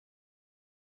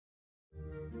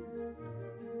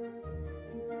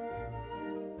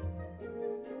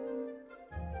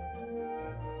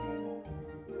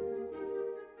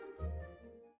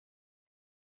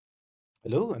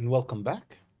Hello and welcome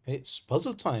back. It's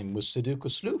puzzle time with Sudoku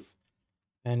Sleuth,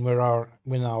 and we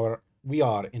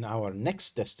are in our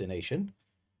next destination,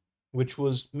 which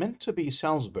was meant to be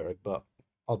Salzburg, but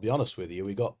I'll be honest with you,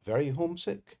 we got very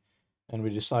homesick, and we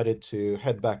decided to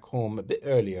head back home a bit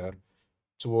earlier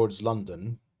towards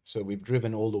London. So we've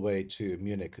driven all the way to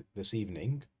Munich this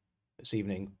evening. This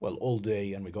evening, well, all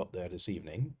day, and we got there this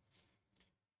evening,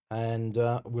 and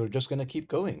we're just going to keep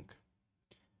going.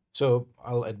 So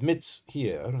I'll admit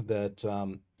here that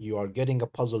you are getting a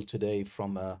puzzle today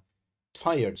from a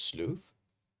tired sleuth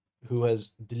who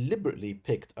has deliberately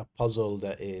picked a puzzle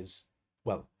that is,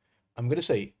 well, I'm going to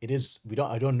say it is,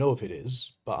 I don't know if it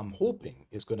is, but I'm hoping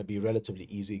it's going to be relatively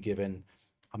easy given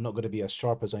I'm not going to be as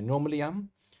sharp as I normally am,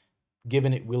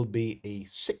 given it will be a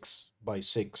 6 by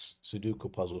 6 Sudoku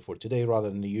puzzle for today rather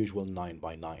than the usual 9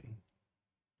 by 9.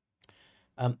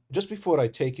 Just before I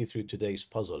take you through today's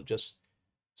puzzle, just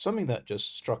something that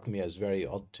just struck me as very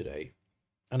odd today,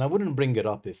 and I wouldn't bring it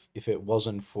up if it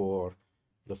wasn't for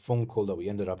the phone call that we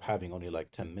ended up having only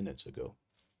like 10 minutes ago.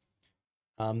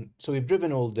 So we've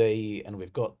driven all day and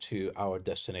we've got to our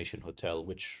destination hotel,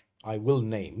 which I will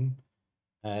name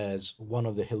as one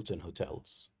of the Hilton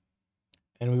hotels.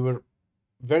 And we were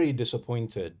very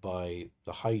disappointed by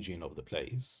the hygiene of the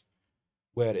place,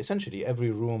 where essentially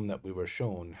every room that we were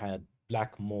shown had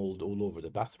black mold all over the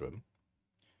bathroom.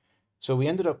 So we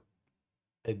ended up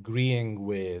agreeing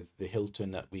with the Hilton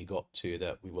that we got to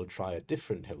that we will try a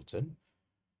different Hilton.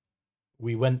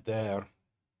 We went there,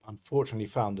 unfortunately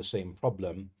found the same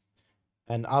problem,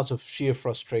 and out of sheer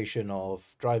frustration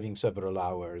of driving several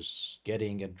hours,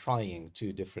 getting and trying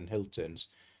two different Hiltons,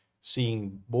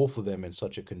 seeing both of them in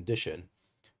such a condition,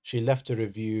 she left a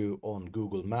review on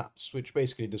Google Maps, which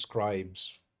basically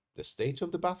describes the state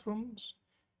of the bathrooms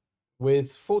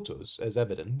with photos as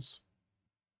evidence.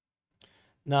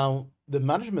 Now, the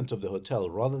management of the hotel,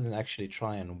 rather than actually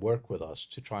try and work with us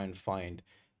to try and find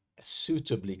a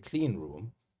suitably clean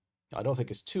room, I don't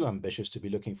think it's too ambitious to be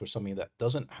looking for something that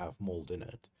doesn't have mold in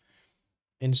it.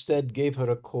 Instead, gave her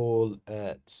a call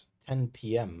at 10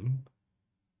 p.m.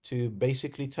 to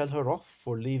basically tell her off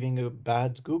for leaving a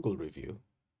bad Google review.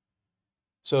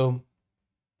 So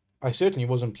I certainly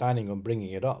wasn't planning on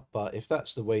bringing it up, but if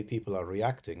that's the way people are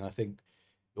reacting, I think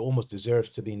it almost deserves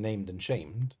to be named and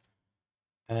shamed.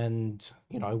 And,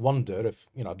 I wonder if,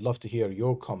 I'd love to hear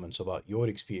your comments about your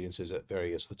experiences at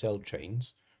various hotel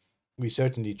chains. We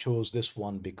certainly chose this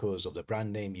one because of the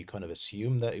brand name. You kind of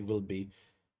assume that it will be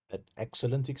an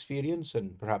excellent experience,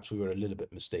 and perhaps we were a little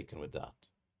bit mistaken with that.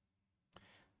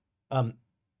 Um,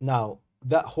 Now,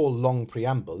 that whole long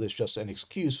preamble is just an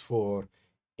excuse for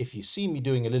if you see me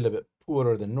doing a little bit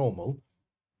poorer than normal,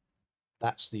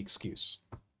 that's the excuse.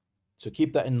 So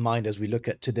keep that in mind as we look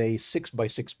at today's 6 by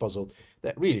 6 puzzle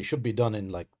that really should be done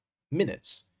in like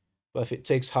minutes. But if it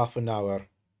takes half an hour,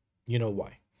 you know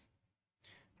why.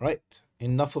 Right,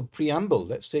 enough of preamble.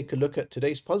 Let's take a look at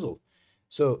today's puzzle.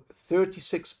 So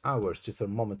 36 hours to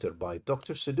thermometer by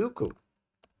Dr. Sudoku.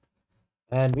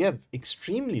 And we have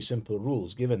extremely simple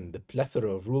rules given the plethora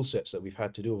of rule sets that we've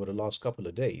had to do over the last couple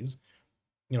of days.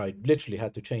 I literally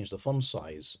had to change the font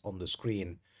size on the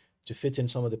screen to fit in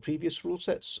some of the previous rule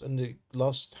sets in the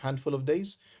last handful of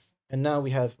days. And now we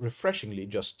have refreshingly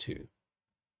just two.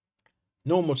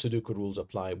 Normal Sudoku rules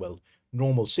apply. Well,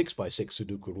 normal 6 by 6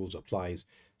 Sudoku rules applies.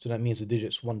 So that means the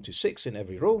digits 1 to 6 in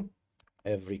every row,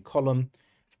 every column,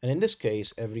 and in this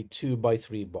case, every 2 by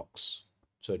 3 box.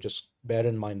 So just bear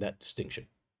in mind that distinction.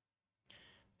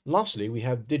 Lastly, we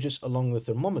have digits along the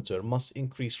thermometer must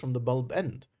increase from the bulb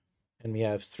end. And we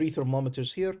have 3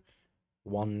 thermometers here,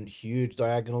 one huge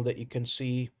diagonal that you can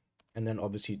see, and then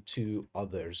obviously 2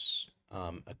 others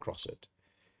across it.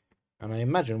 And I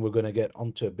imagine we're going to get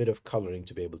onto a bit of coloring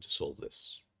to be able to solve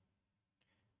this.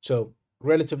 So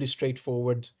relatively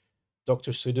straightforward.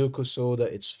 Dr. Sudoku saw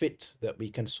that it's fit that we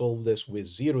can solve this with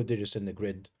 0 digits in the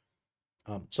grid.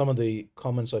 Some of the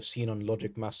comments I've seen on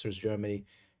Logic Masters Germany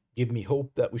give me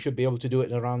hope that we should be able to do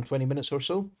it in around 20 minutes or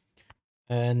so.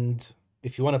 And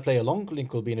if you want to play along,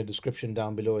 link will be in the description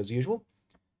down below as usual.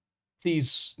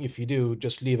 Please, if you do,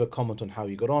 just leave a comment on how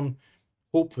you got on.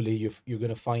 Hopefully you're going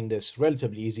to find this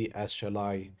relatively easy, as shall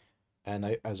I,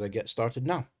 and as I get started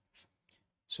now.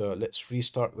 So let's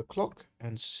restart the clock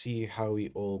and see how we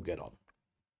all get on.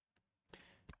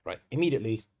 Right,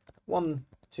 immediately, 1,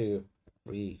 2,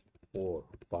 3, 4,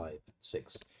 5,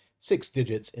 6. 6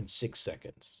 digits in 6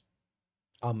 seconds.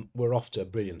 We're off to a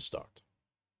brilliant start.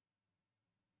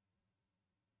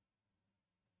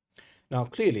 Now,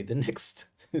 clearly, the next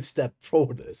step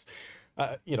for this,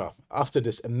 after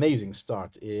this amazing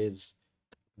start, is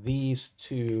these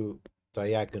 2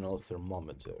 diagonal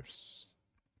thermometers.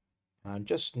 And I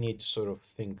just need to sort of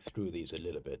think through these a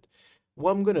little bit.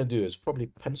 What I'm going to do is probably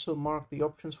pencil mark the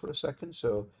options for a second.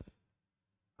 So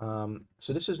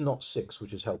this is not 6,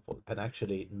 which is helpful. And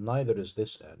actually, neither is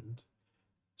this end.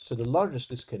 So the largest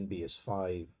this can be is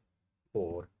 5,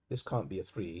 4. This can't be a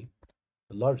 3.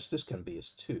 The largest this can be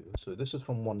is 2. So this is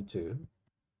from 1, 2.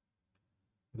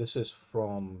 This is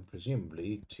from,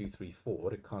 presumably, 2, 3,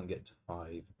 4. It can't get to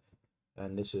 5.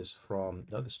 And this is from,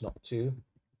 no, it's not 2.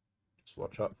 Just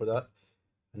watch out for that.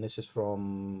 And this is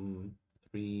from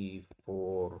 3,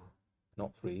 4,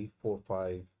 not 3, 4,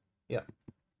 5. Yeah.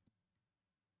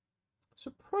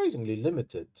 Surprisingly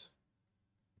limited.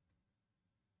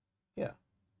 Yeah.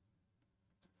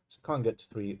 So can't get to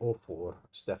 3 or 4.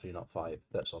 It's definitely not 5.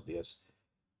 That's obvious.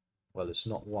 Well, it's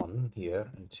not 1 here,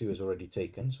 and 2 is already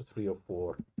taken, so 3 or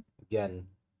 4. Again,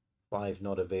 5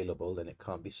 not available, then it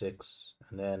can't be 6.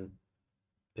 And then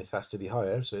this has to be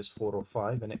higher, so it's 4 or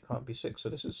 5, and it can't be 6. So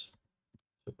this is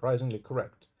surprisingly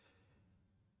correct.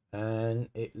 And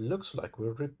it looks like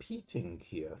we're repeating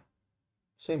here.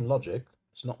 Same logic.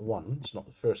 It's not 1. It's not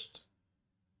the first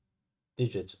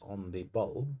digit on the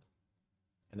bulb.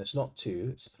 And it's not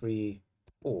 2. It's 3,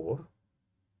 4.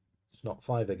 It's not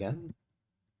 5 again.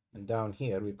 And down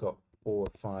here we've got 4,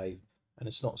 5, and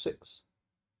it's not 6.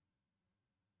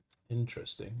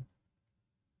 Interesting.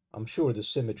 I'm sure the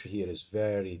symmetry here is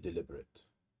very deliberate.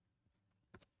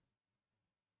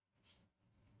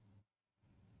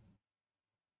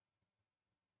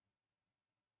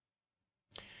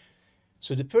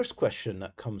 So the first question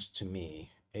that comes to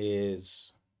me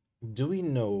is, do we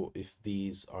know if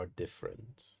these are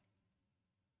different?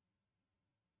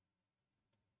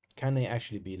 Can they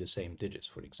actually be the same digits,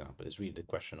 for example, is really the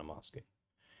question I'm asking.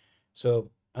 So,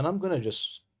 and I'm going to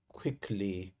just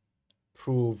quickly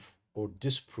prove or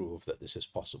disprove that this is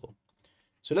possible.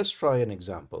 So let's try an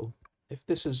example.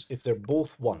 If they're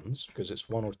both ones, because it's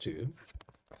 1 or 2,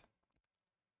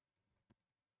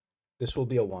 this will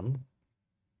be a 1.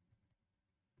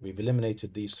 We've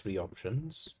eliminated these 3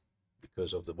 options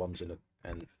because of the ones in it,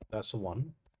 and that's a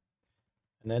 1.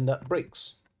 And then that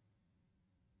breaks.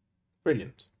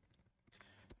 Brilliant.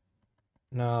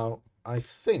 Now, I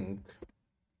think,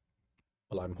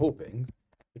 well, I'm hoping,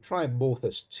 we try both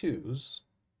as 2s.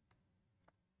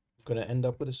 Going to end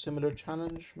up with a similar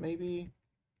challenge, maybe?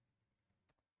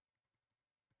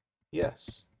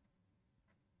 Yes.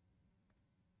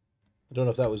 I don't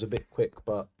know if that was a bit quick,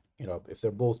 but, you know, if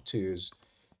they're both 2s,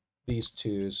 these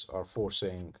 2s are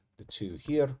forcing the 2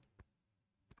 here.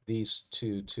 These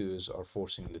 2 2s are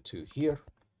forcing the 2 here.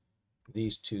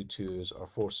 These 2 2s are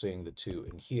forcing the 2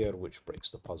 in here, which breaks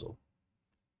the puzzle.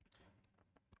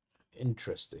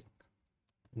 Interesting.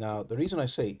 Now, the reason I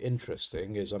say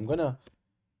interesting is I'm gonna,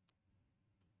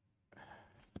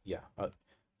 yeah,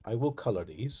 I will color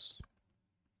these.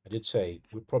 I did say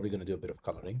we're probably going to do a bit of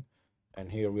coloring,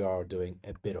 and here we are doing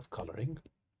a bit of coloring.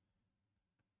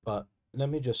 But let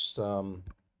me just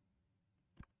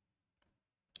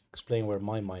explain where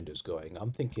my mind is going.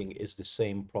 I'm thinking, is the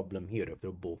same problem here if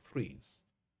they're both 3s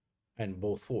and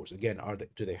both 4s? Again,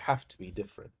 do they have to be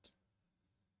different?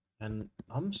 And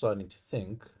I'm starting to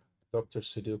think Dr.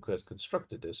 Sudoku has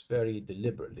constructed this very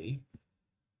deliberately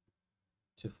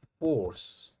to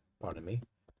force, pardon me,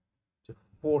 to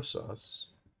force us.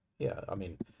 Yeah, I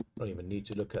mean, I don't even need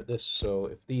to look at this. So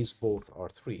if these both are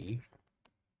 3,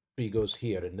 3 goes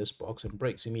here in this box and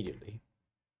breaks immediately.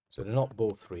 So they're not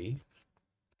both 3,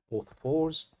 both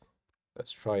 4s.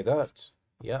 Let's try that.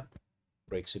 Yeah,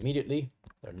 breaks immediately.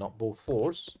 They're not both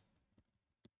 4s.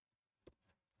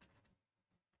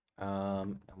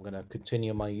 I'm going to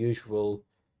continue my usual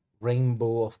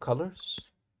rainbow of colors.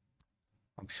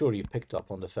 I'm sure you picked up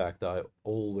on the fact that I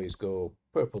always go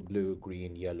purple, blue,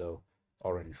 green, yellow,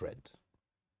 orange, red.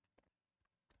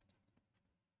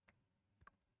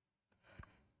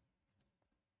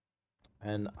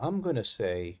 And I'm going to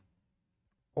say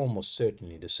almost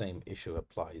certainly the same issue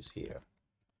applies here.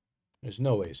 There's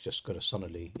no way it's just going to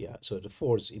suddenly, yeah, so the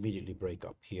 4s immediately break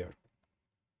up here.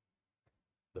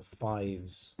 The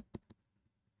 5s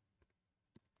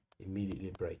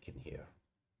immediately break in here.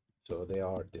 So they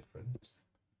are different.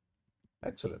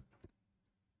 Excellent.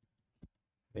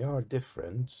 They are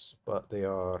different, but they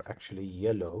are actually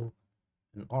yellow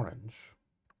and orange.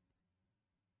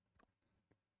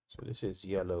 So this is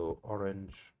yellow,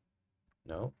 orange.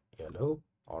 No, yellow,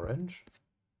 orange,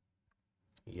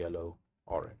 yellow,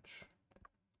 orange.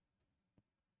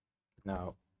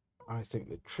 Now, I think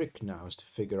the trick now is to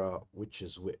figure out which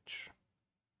is which.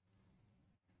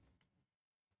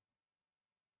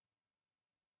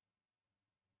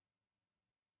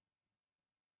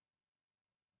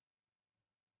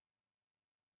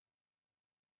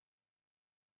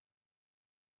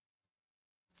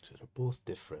 So they're both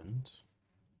different.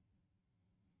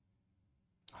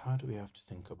 How do we have to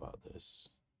think about this?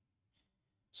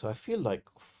 So I feel like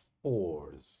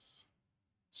fours,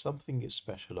 something is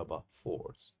special about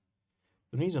fours.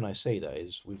 The reason I say that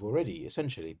is we've already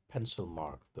essentially pencil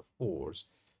marked the fours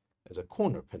as a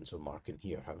corner pencil mark in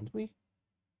here, haven't we?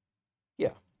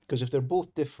 Yeah, because if they're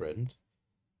both different,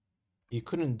 you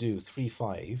couldn't do 3,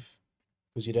 5,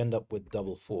 because you'd end up with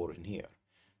double 4 in here.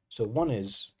 So one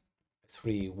is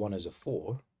 3, one is a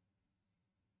 4,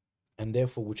 and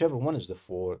therefore whichever one is the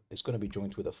 4 is going to be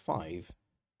joined with a 5,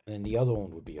 and then the other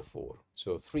one would be a 4.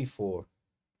 So 3, 4,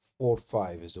 4,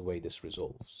 5 is the way this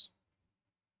resolves.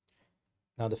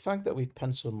 Now the fact that we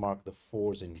pencil mark the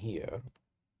 4s in here,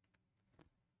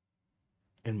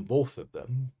 in both of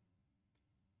them,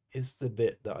 is the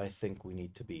bit that I think we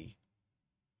need to be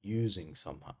using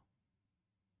somehow.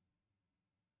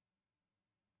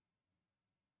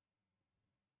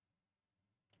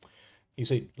 You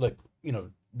see, like,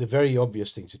 the very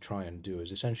obvious thing to try and do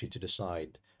is essentially to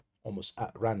decide almost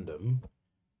at random,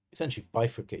 essentially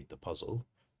bifurcate the puzzle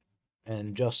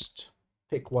and just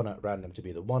pick one at random to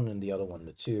be the 1 and the other one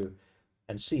the 2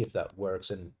 and see if that works,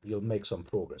 and you'll make some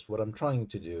progress. What I'm trying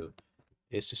to do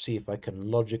is to see if I can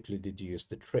logically deduce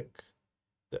the trick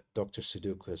that Dr.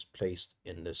 Sudoku has placed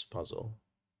in this puzzle.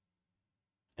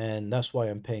 And that's why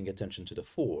I'm paying attention to the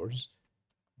 4s,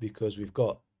 because we've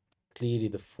got clearly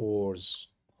the 4s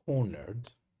cornered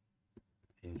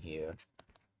in here,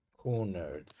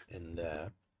 cornered in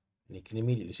there. And you can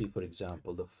immediately see, for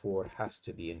example, the 4 has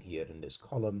to be in here in this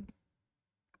column,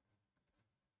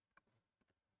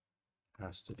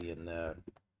 has to be in there.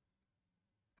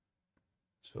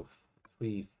 So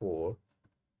 3, 4.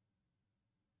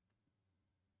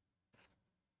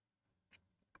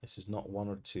 This is not 1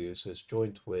 or 2, so it's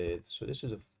joined with, so this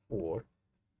is a 4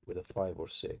 with a 5 or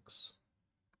 6.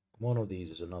 One of these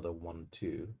is another 1,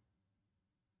 2.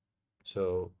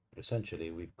 So essentially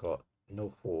we've got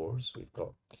no 4s, we've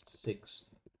got 6,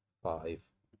 5,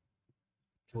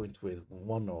 joined with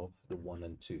one of the 1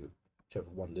 and 2, whichever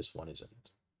one this one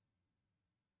isn't.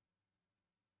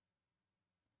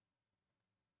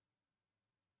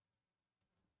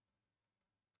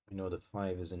 We know the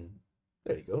 5 is in,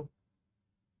 there you go.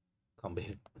 Can't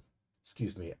be,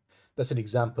 excuse me. That's an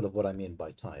example of what I mean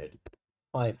by tired.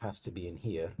 5 has to be in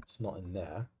here, it's not in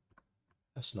there.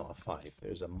 That's not a 5.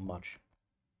 There's a much,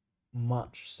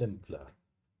 much simpler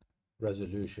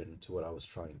resolution to what I was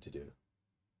trying to do.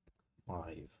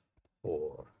 5,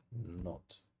 4,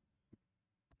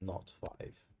 not 5.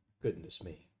 Goodness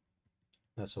me.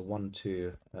 That's a 1,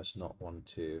 2. That's not 1,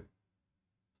 2.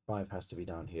 5 has to be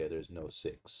down here. There's no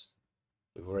 6.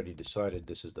 We've already decided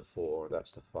this is the 4.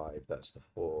 That's the 5. That's the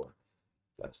 4.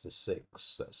 That's the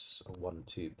 6. That's a 1,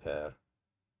 2 pair.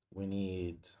 We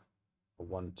need a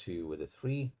 1, 2 with a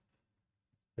 3.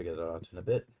 Figure that out in a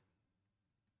bit.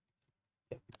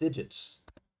 Yeah, digits.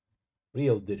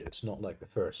 Real digits, not like the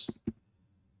first.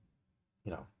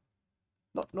 Not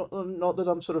that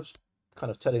I'm sort of kind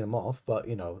of telling them off, but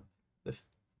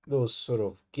those sort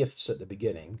of gifts at the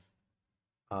beginning.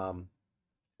 Gonna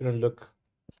look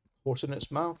horse in its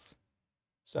mouth.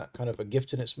 Is that kind of a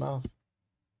gift in its mouth?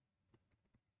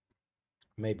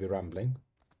 Maybe rambling.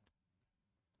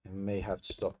 I may have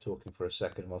to stop talking for a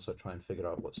second whilst I try and figure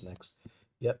out what's next.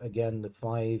 Yep, again, the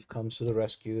 5 comes to the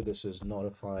rescue. This is not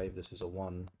a 5, this is a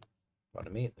 1.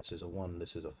 Pardon me, this is a 1,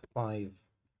 this is a 5.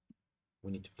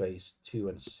 We need to place 2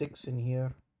 and 6 in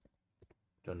here.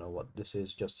 Don't know what this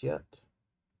is just yet.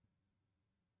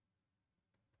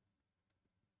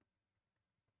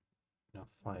 Now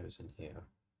 5 is in here.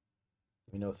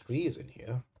 We know 3 is in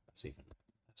here.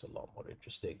 That's a lot more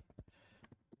interesting.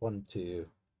 1, 2,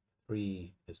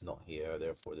 3 is not here,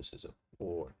 therefore this is a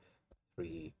 4,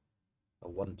 3, a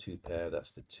 1, 2 pair,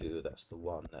 that's the 2, that's the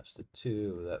 1, that's the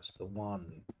 2, that's the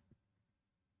 1.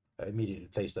 I immediately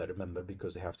placed that, remember,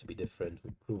 because they have to be different.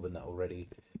 We've proven that already.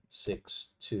 6,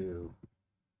 2.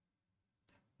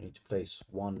 We need to place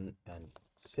 1 and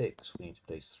 6. We need to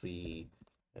place 3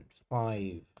 and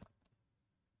 5.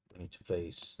 We need to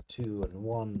place 2 and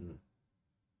 1.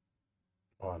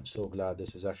 Oh, I'm so glad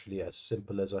this is actually as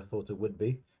simple as I thought it would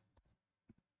be.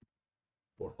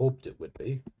 Or hoped it would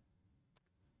be.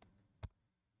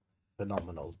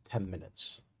 Phenomenal. 10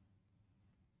 minutes.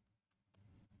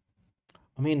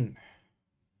 I mean,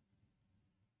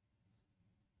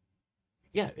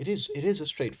 yeah, it is a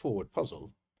straightforward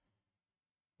puzzle.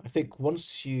 I think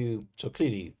once you, so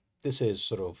clearly this is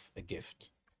sort of a gift.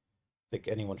 I think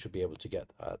anyone should be able to get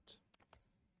that.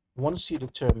 Once you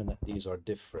determine that these are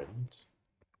different,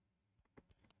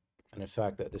 and in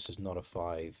fact that this is not a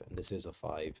 5 and this is a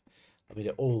 5, I mean,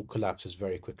 it all collapses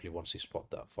very quickly once you spot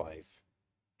that 5.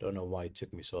 Don't know why it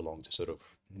took me so long to sort of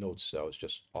notice I was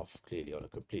just off clearly on a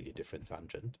completely different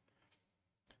tangent.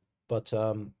 But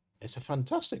it's a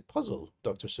fantastic puzzle,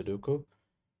 Dr. Sudoku.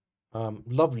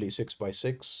 Lovely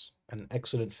 6x6, an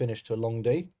excellent finish to a long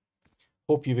day.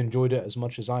 Hope you've enjoyed it as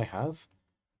much as I have,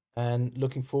 and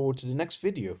looking forward to the next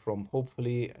video from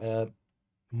hopefully a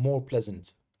more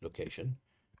pleasant location.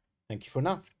 Thank you for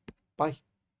now. Bye.